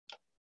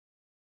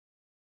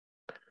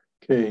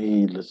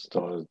Okay, let's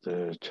start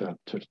the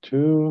chapter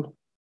 2.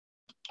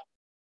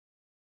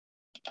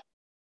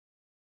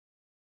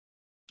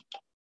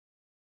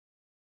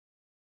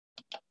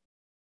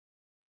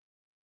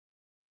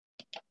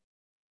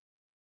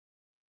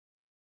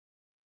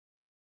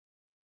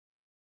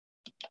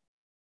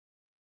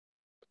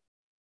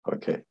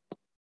 Okay,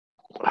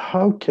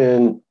 how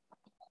can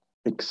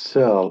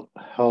Excel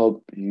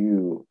help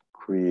you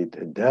create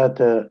a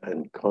data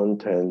and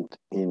content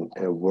in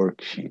a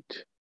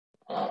worksheet?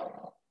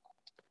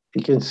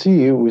 You can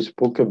see we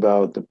spoke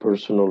about the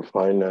personal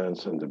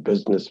finance and the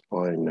business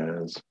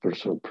finance,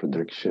 personal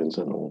predictions,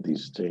 and all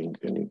these things.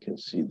 And you can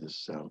see the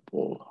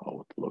sample,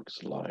 how it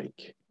looks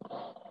like.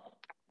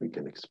 We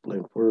can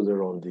explain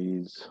further on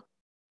these.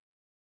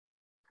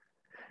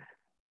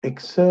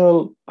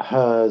 Excel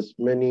has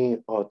many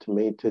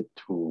automated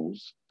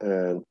tools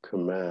and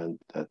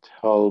commands that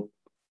help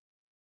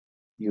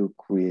you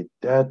create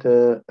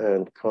data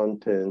and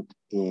content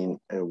in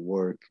a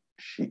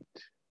worksheet.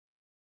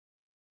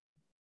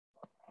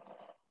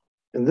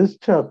 In this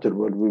chapter,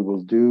 what we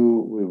will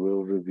do, we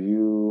will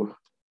review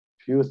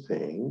a few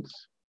things,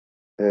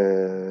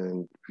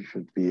 and we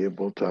should be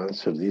able to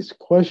answer these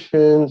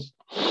questions.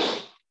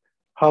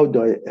 How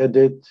do I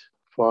edit,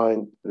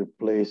 find,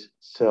 replace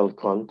cell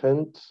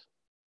content?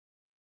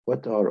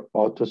 What are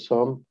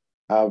autosum,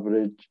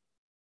 average,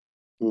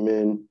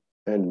 min,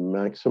 and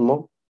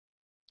maximum?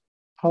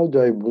 How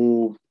do I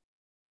move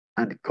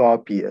and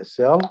copy a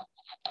cell?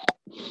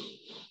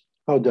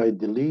 How do I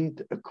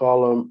delete a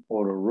column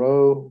or a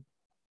row?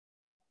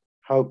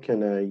 How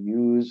can I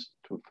use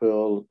to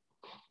fill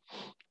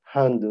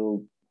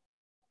handle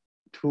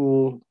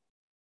tool?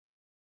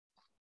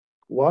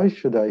 Why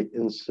should I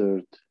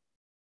insert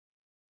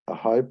a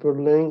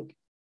hyperlink?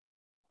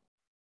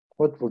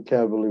 What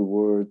vocabulary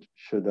word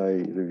should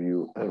I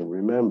review and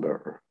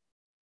remember?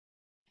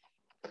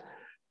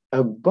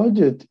 A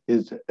budget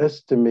is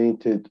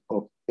estimated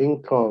of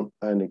income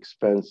and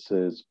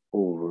expenses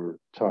over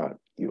time.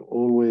 You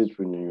always,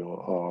 when you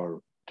are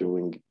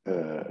doing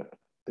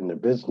in a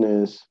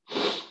business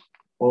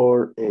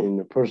or in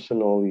a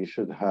personal, you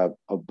should have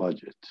a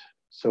budget.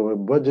 So a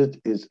budget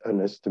is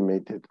an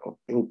estimated of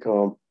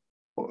income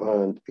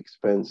and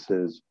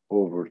expenses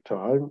over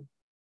time.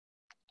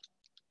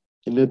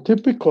 In a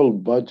typical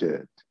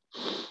budget,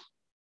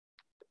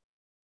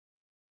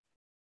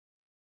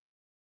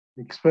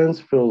 expense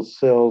fills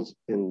cells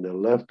in the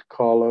left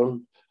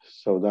column.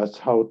 So that's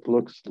how it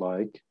looks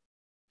like.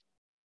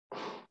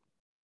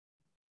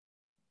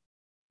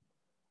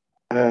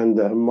 And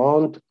the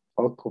amount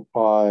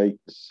occupy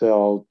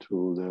cell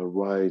to the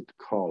right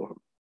column.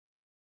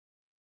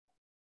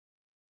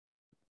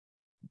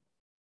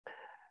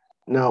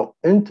 Now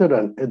enter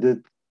and edit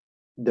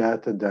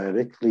data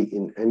directly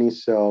in any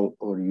cell,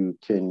 or you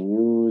can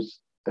use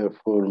a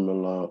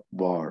formula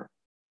bar.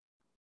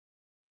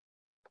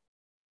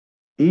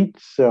 Each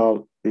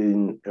cell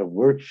in a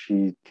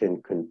worksheet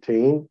can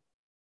contain,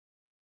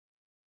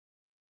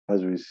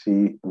 as we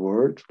see,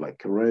 words like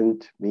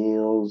rent,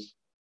 meals,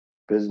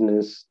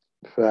 business,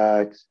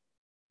 facts,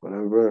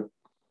 whatever,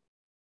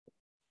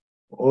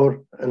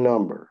 or a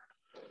number.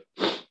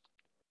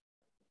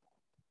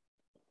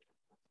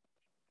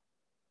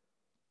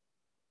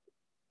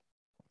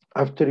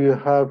 After you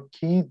have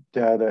keyed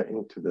data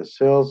into the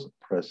cells,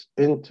 press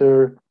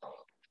enter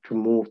to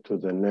move to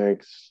the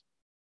next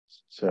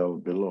cell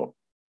below.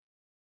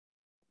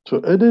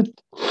 To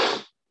edit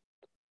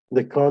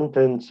the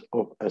contents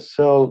of a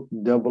cell,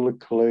 double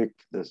click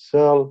the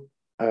cell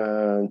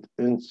and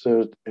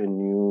insert a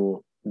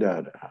new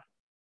data.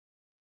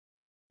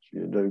 So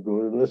you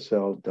go in the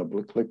cell,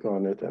 double click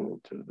on it and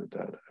enter the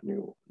data,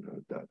 new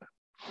data.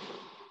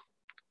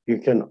 You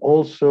can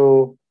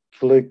also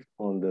click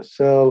on the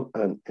cell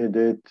and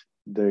edit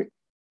the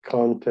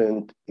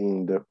content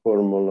in the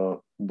formula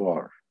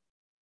bar,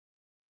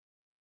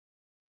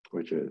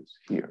 which is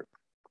here.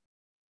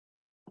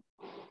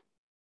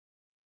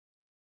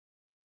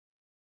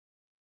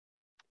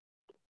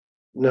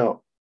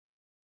 Now,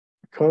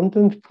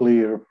 content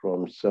clear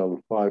from cell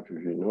 5,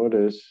 if you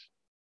notice,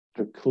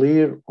 to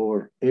clear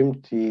or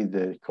empty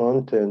the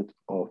content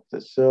of the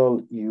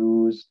cell,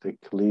 use the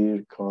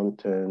clear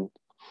content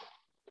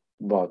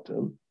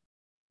button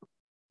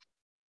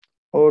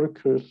or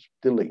press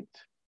delete.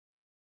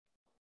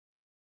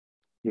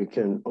 You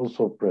can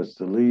also press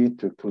delete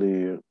to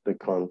clear the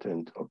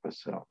content of a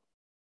cell.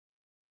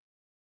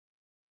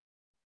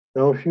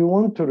 Now, if you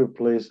want to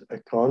replace a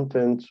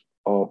content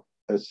of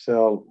a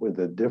cell with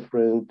a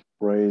different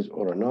phrase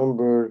or a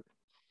number,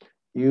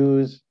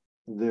 use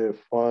the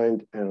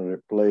find and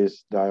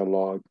replace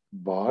dialog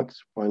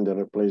box. Find and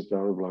replace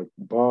dialog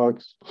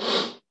box.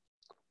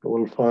 You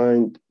will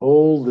find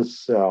all the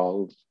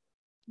cells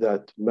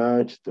that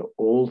match the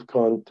old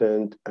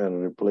content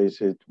and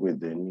replace it with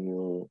the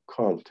new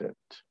content.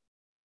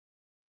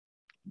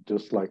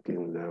 Just like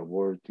in the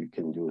Word, you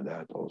can do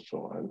that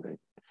also in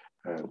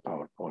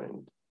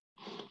PowerPoint.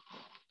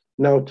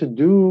 Now, to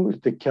do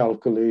the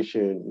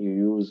calculation, you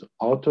use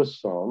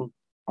AutoSum.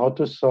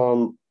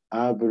 AutoSum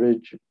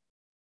average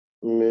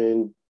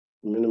min,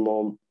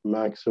 minimum,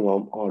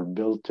 maximum are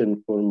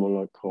built-in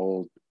formula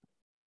called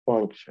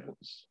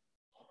functions.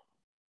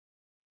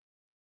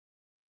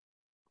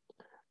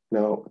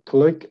 Now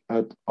click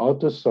at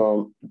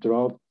AutoSum,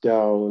 drop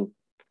down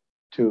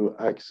to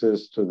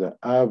access to the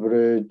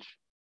average,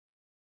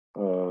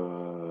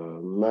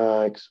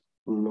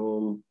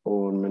 maximum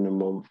or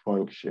minimum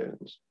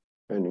functions,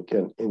 and you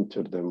can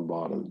enter them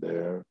bottom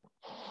there.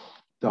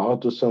 The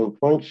AutoSum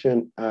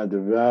function add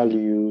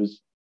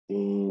values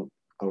in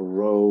a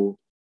row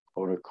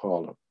or a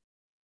column.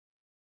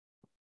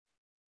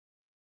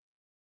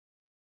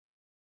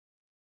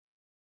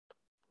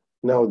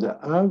 Now the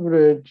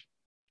average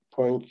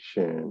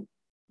function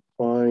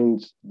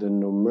finds the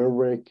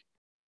numeric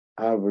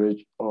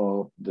average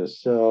of the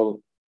cell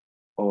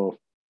of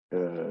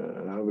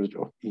average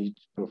of each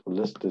of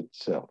listed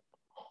cell.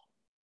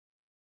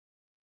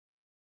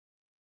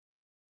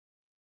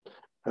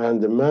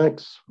 And the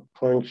max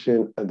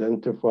function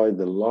identifies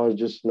the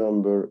largest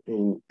number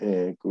in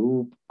a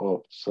group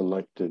of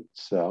selected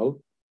cell.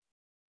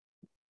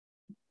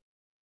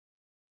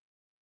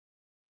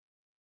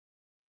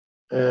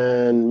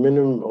 And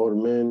minimum or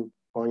min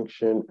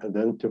function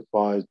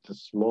identifies the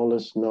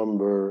smallest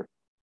number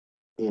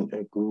in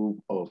a group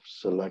of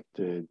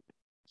selected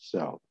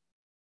cell.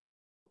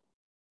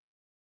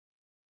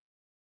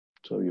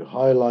 So you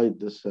highlight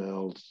the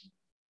cells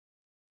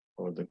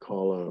or the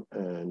column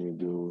and you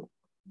do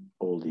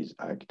all these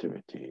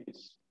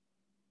activities.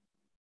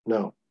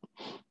 Now,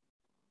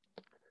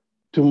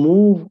 to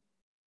move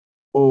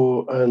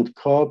and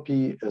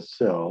copy a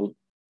cell,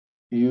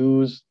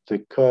 use the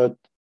cut,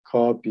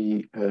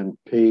 copy, and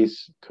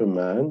paste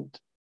command.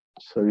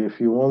 So if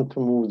you want to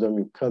move them,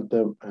 you cut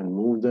them and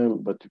move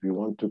them. But if you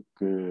want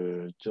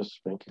to just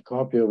make a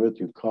copy of it,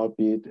 you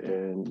copy it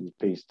and you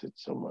paste it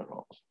somewhere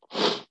else.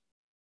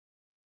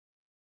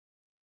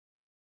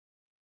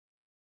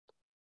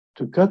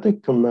 To cut a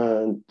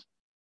command,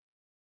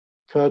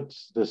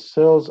 cuts the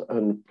cells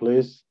and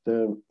place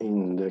them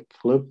in the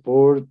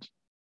clipboard.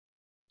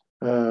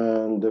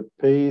 And the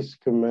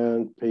paste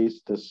command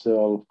pastes the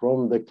cell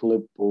from the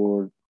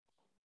clipboard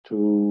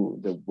to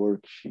the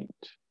worksheet.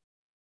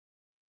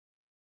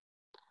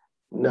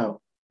 Now,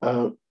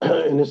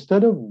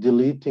 instead of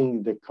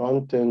deleting the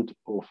content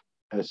of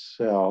a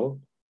cell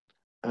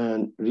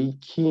and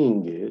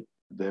rekeying it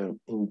them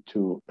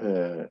into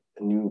a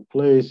new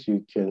place,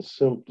 you can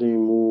simply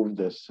move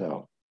the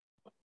cell.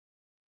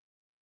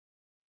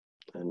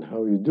 And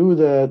how you do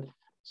that,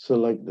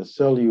 select the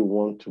cell you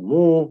want to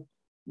move,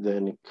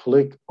 then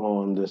click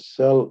on the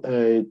cell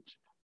edge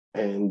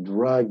and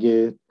drag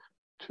it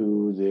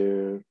to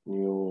their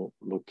new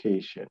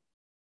location.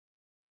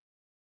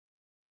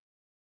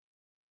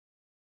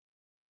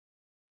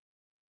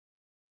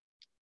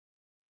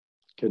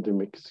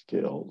 Academic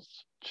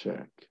skills,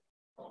 check.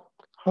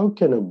 How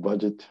can a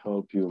budget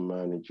help you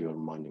manage your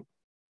money?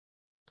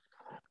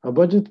 A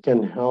budget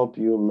can help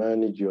you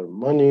manage your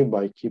money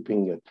by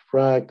keeping a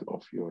track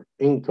of your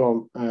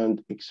income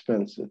and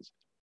expenses,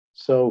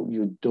 so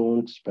you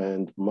don't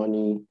spend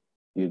money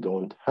you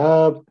don't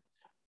have,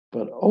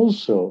 but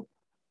also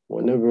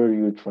whenever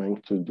you're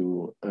trying to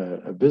do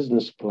a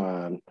business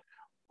plan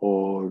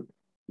or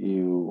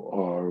you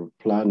are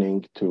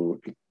planning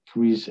to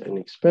increase an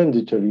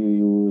expenditure,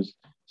 you use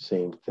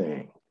same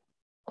thing.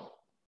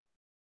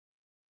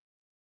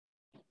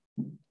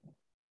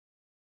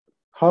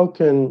 How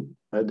can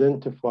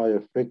identify a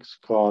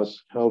fixed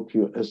cost help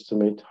you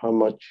estimate how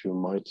much you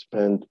might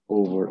spend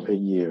over a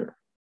year?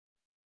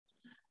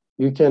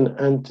 You can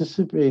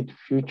anticipate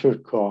future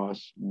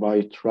costs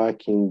by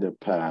tracking the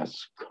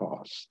past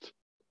cost,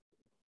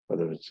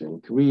 whether it's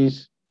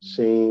increase,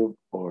 same,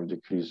 or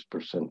decrease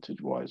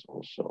percentage-wise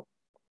also.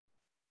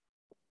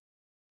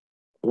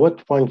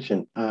 What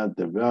function add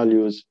the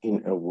values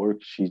in a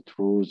worksheet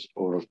rows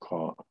or a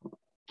column?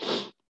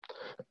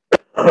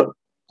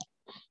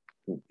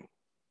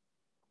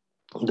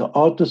 The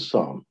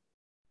AutoSum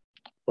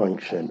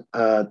function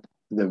add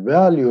the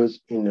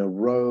values in a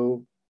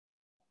row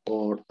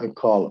or a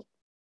column.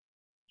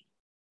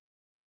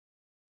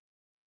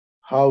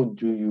 How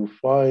do you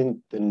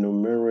find the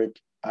numeric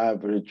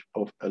average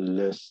of a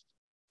list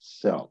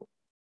cell?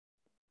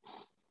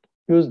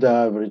 Use the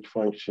average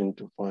function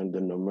to find the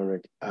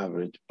numeric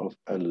average of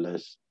a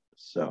list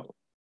cell.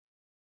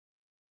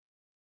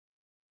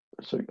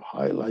 So you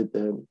highlight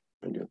them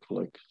and you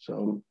click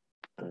sum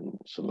and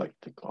select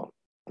the column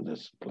in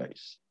this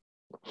place.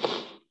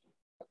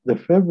 The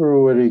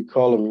February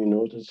column, you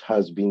notice,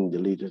 has been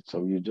deleted.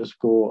 So you just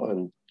go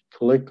and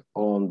click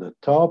on the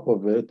top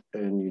of it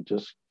and you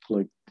just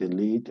click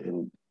delete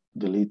and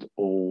delete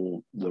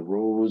all the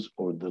rows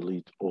or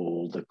delete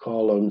all the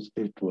columns.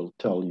 It will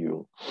tell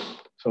you.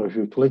 So if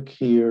you click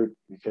here,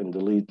 you can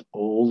delete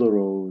all the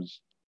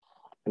rows.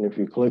 And if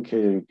you click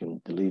here, you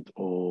can delete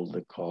all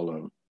the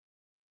column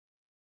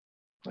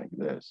like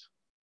this.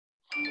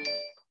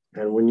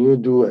 And when you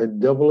do a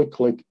double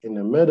click in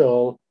the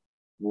middle,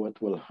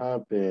 what will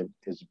happen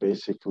is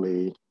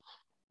basically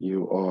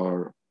you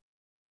are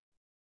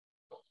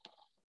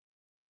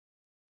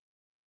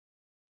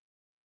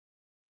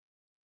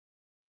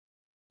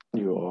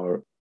you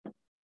are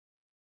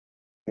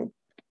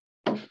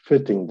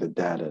fitting the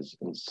data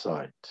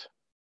inside.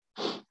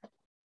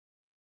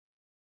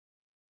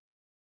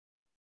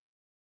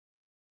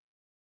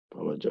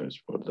 Apologize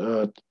for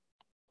that.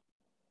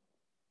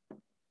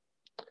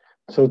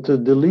 So to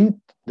delete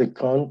the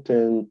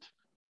content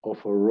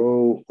of a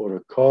row or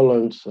a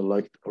column,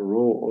 select a row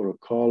or a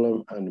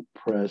column and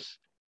press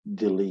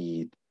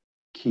delete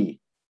key.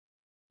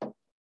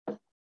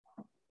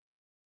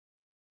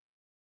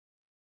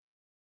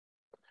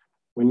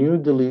 When you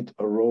delete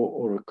a row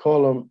or a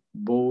column,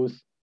 both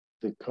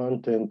the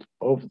content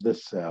of the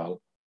cell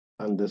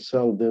and the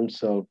cell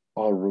themselves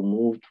are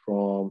removed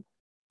from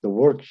the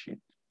worksheet.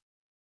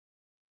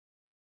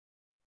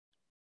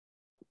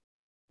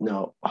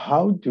 Now,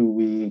 how do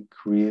we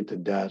create the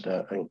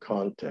data and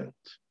content?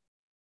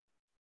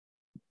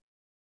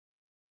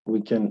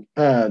 We can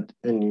add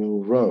a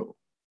new row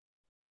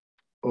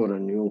or a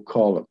new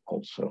column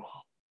also.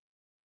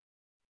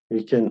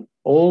 You can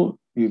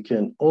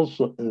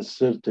also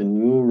insert a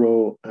new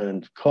row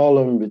and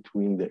column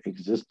between the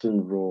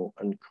existing row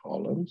and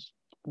columns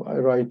by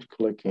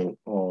right-clicking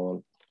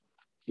on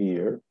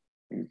here.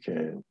 You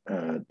can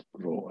add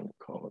row and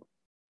column.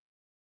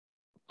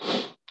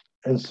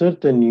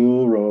 Insert a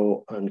new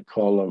row and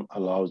column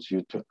allows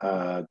you to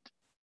add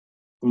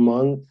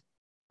month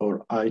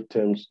or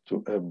items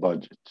to a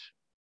budget.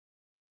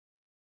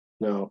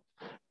 Now,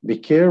 be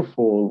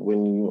careful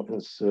when you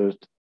insert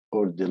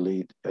or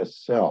delete a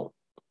cell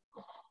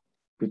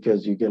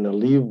because you're going to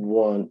leave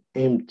one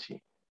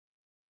empty.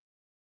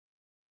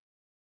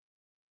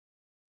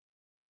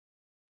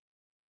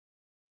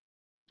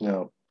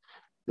 Now,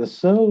 the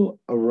cell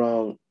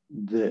around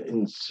the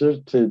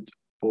inserted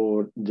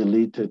or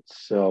deleted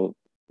cell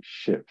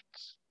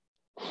shifts,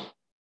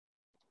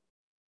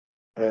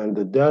 and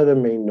the data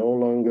may no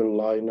longer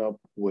line up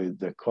with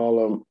the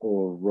column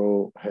or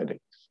row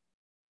headings.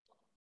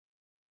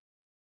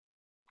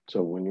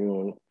 So when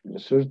you're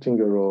inserting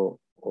a row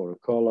or a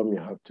column, you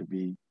have to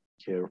be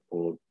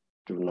careful.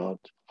 Do not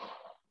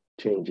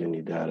change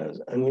any data,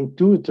 and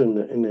do it in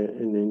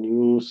a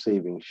new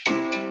saving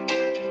sheet,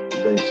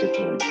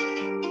 basically.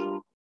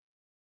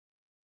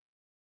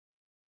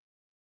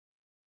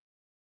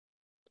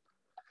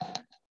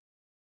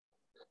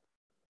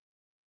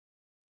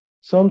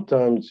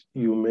 Sometimes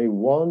you may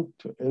want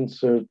to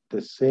insert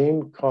the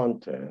same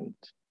content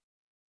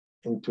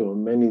into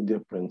many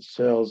different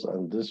cells,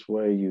 and this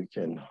way you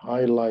can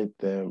highlight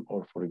them,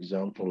 or for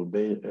example, a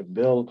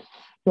bill,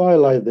 you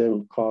highlight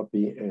them,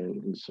 copy,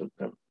 and insert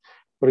them.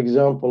 For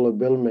example, a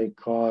bill may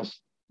cost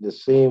the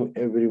same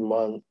every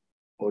month,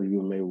 or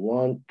you may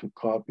want to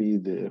copy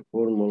the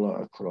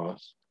formula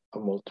across a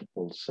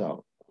multiple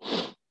cell.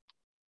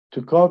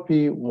 To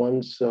copy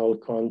one cell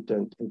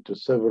content into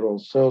several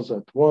cells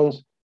at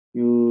once,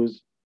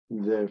 use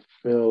the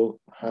fill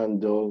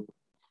handle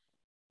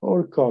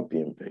or copy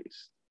and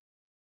paste.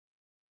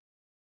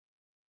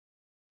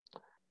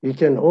 You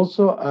can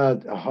also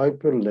add a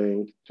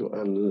hyperlink to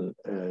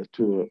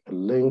a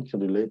link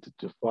related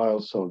to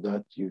files so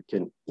that you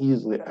can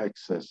easily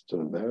access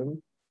to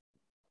them.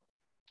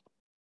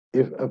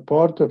 If a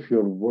part of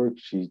your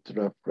worksheet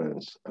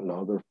reference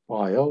another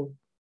file,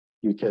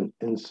 you can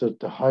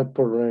insert a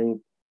hyperlink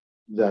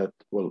that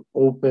will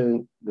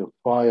open the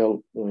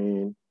file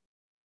when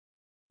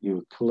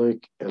you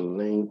click a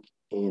link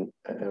in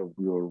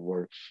your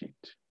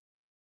worksheet.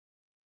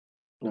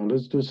 Now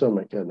let's do some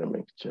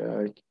academic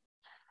check.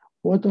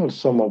 What are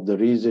some of the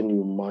reasons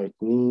you might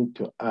need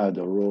to add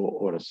a row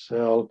or a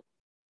cell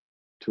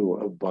to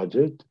a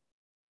budget?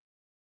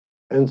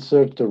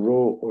 Insert a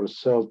row or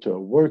cell to a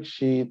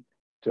worksheet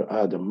to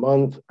add a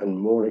month and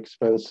more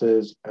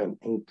expenses and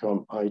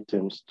income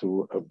items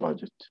to a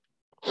budget.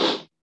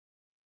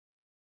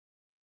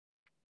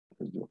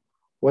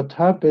 What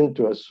happened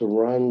to a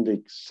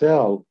surrounding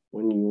cell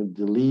when you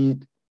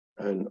delete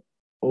an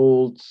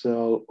old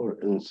cell or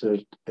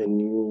insert a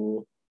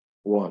new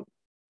one?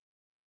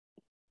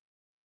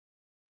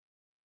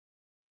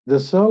 The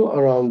cell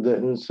around the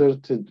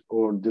inserted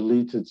or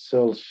deleted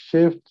cell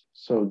shift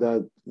so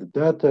that the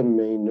data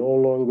may no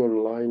longer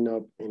line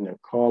up in a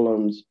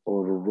columns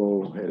or a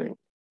row heading.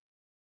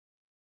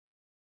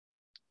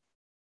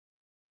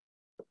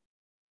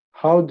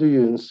 How do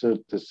you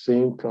insert the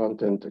same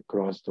content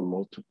across the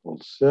multiple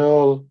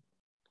cell?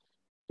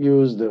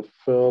 Use the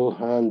fill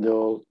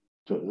handle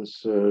to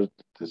insert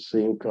the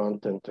same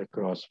content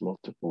across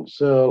multiple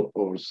cell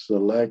or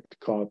select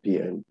copy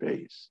and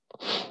paste.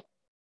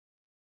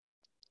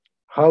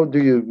 How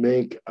do you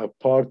make a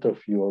part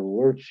of your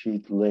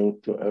worksheet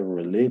link to a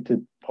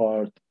related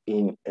part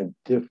in a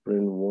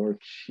different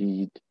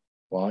worksheet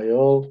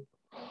file?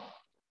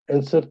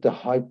 Insert the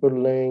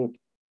hyperlink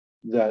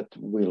that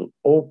will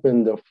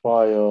open the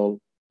file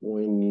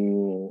when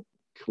you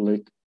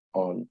click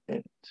on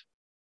it.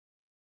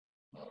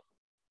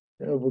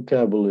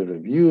 Vocabulary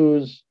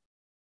reviews.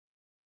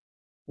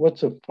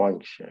 What's a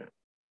function?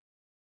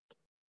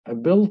 A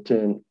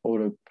built-in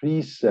or a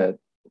preset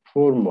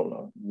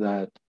formula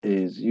that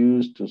is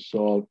used to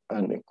solve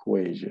an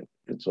equation.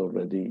 It's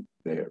already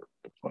there,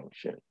 the function.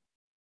 function?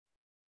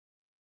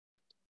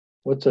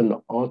 What's an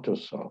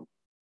autosum?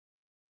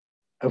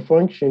 A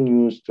function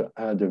used to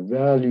add a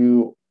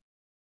value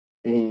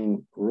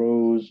in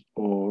rows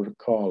or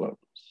columns.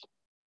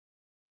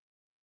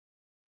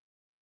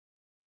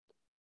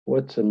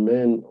 What's a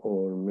min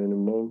or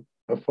minimum?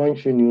 A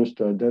function used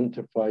to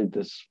identify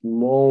the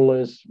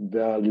smallest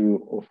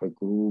value of a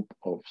group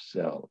of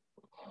cells.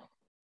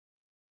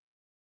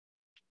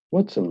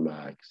 What's a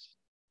max?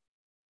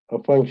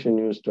 A function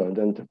used to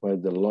identify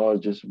the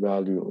largest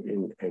value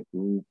in a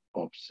group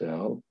of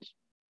cells.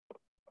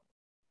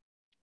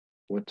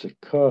 What's a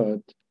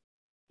cut?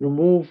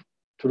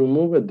 To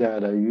remove a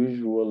data,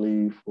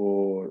 usually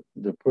for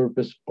the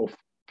purpose of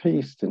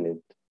pasting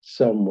it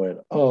somewhere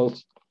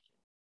else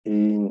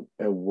in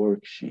a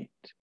worksheet.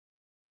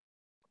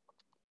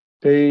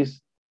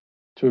 Paste,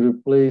 to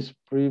replace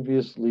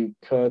previously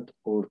cut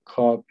or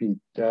copied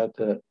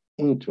data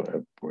into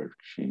a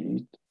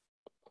worksheet.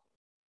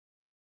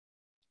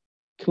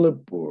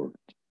 Clipboard,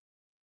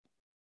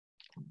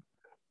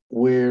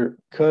 where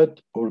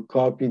cut or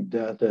copied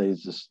data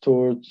is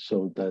stored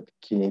so that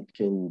it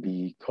can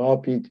be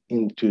copied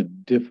into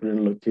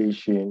different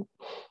location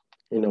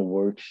in a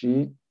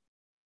worksheet.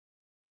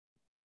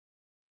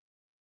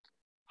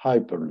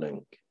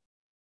 Hyperlink,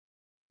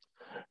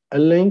 a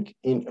link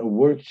in a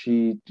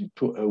worksheet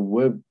to a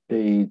web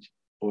page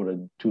or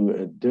to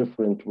a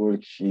different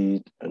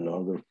worksheet,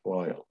 another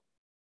file.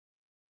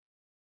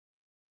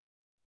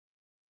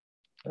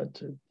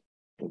 That's it.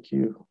 Thank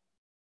you.